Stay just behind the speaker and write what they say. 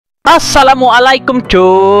Assalamualaikum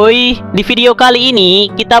cuy. Di video kali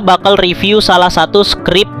ini kita bakal review salah satu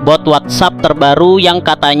script bot WhatsApp terbaru yang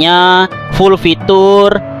katanya full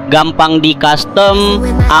fitur, gampang di custom,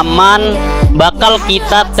 aman. Bakal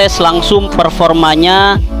kita tes langsung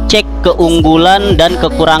performanya, cek keunggulan dan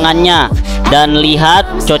kekurangannya, dan lihat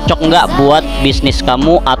cocok nggak buat bisnis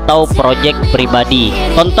kamu atau project pribadi.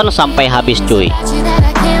 Tonton sampai habis cuy.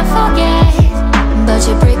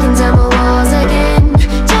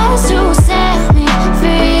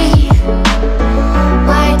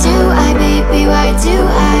 Why do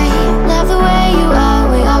I love the way you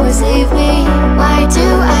always leave me? Why do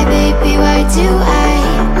I, baby, why do I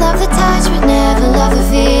love the touch but never love the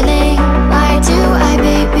feeling? Why do I,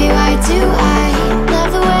 baby, why do I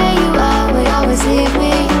love the way you always leave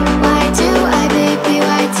me? Why do I, baby,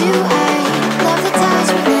 why do I love the touch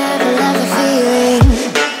but never love the feeling?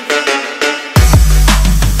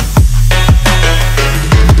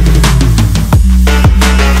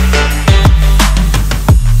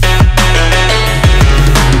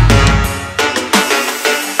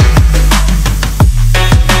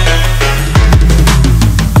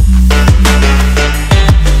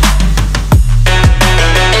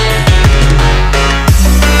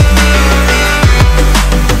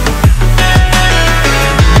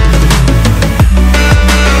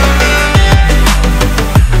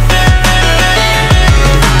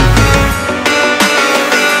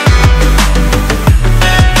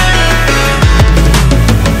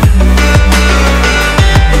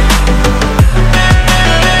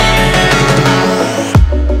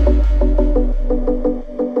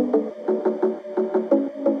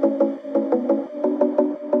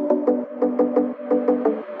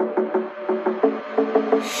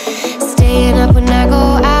 Staying up when I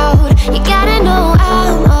go out, you gotta know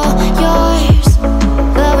I'm all yours.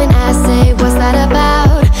 But when I say what's that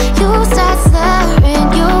about, you start slurring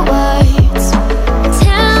your words.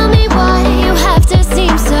 Tell me why you have to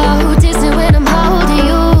seem so distant when I'm holding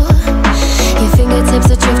you. Your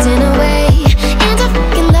fingertips are drifting away, and I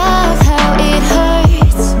fucking love how it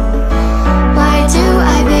hurts. Why do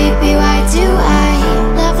I, baby, why do I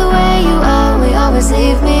love the way you always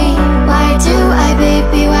leave me? Why do I,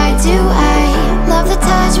 baby, why do I love the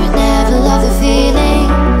touch but never love the feeling?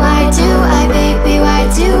 Why do I, baby, why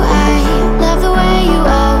do I love the way you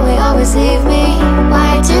always leave me?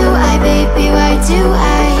 Why do I, baby, why do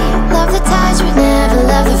I love the touch but never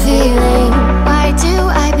love the feeling? Why do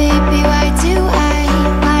I, baby, why do I?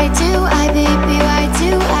 Why do I, baby, why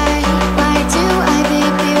do I? Why do I,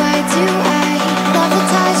 baby, why do I love the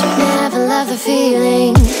touch but never love the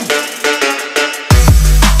feeling?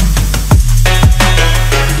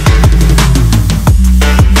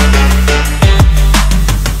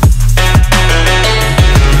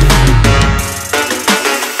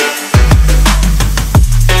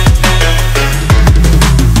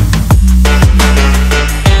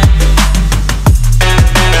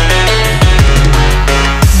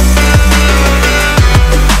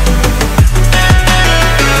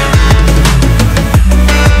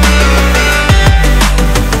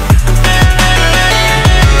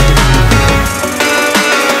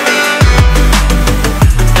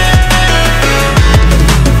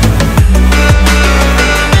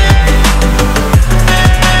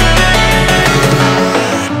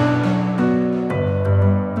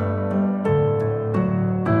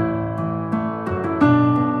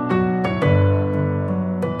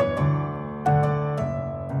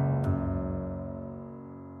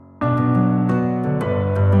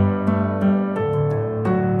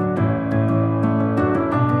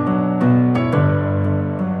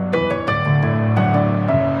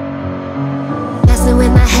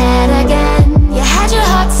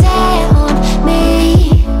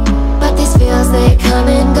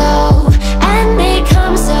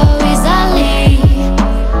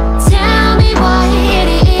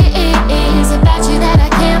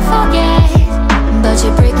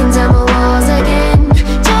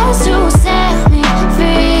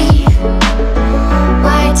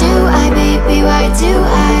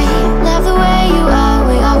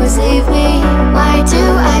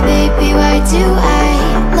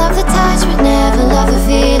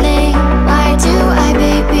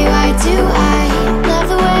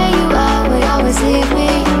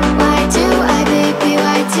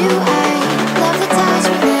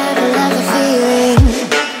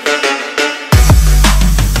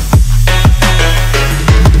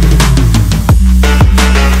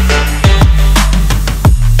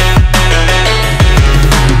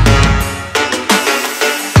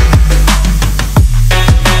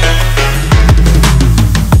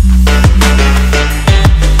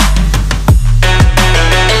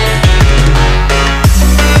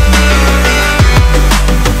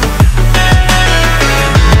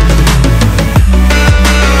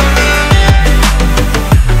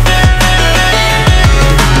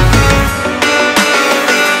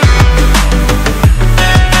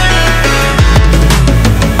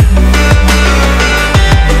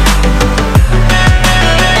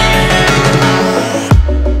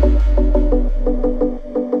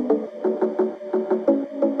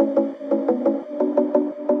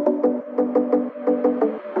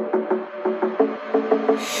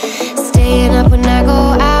 Staying up when I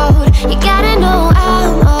go out, you gotta know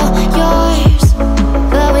I'm all yours.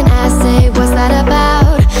 But when I say what's that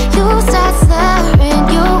about, you start slurring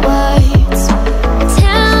your words.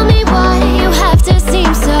 Tell me why you have to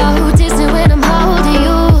seem so distant when I'm holding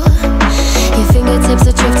you. Your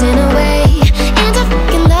fingertips are drifting away, and I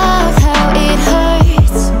fucking love how it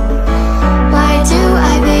hurts. Why do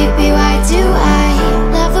I, baby, why do I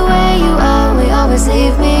love the way you always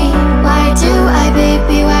leave me? Why do I,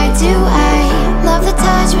 baby, why do I love the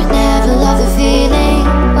touch but never love the feeling?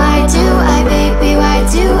 Why do I, baby, why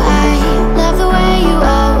do I love the way you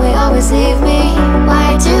always leave me?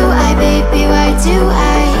 Why do I, baby, why do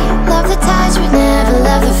I love the touch but never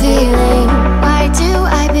love the feeling? Why do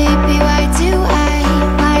I, baby, why do I?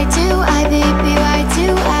 Why do I, baby, why do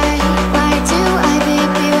I? Why do I,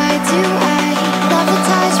 baby, why do I love the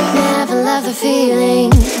touch but never love the feeling?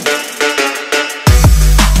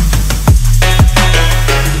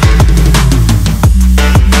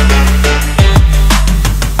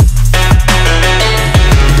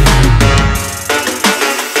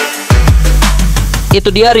 Itu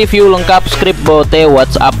dia review lengkap skrip bot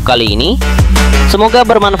WhatsApp kali ini. Semoga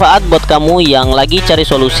bermanfaat buat kamu yang lagi cari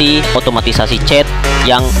solusi otomatisasi chat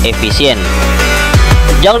yang efisien.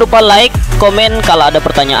 Jangan lupa like, komen kalau ada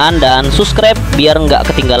pertanyaan, dan subscribe biar nggak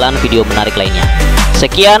ketinggalan video menarik lainnya.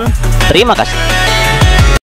 Sekian, terima kasih.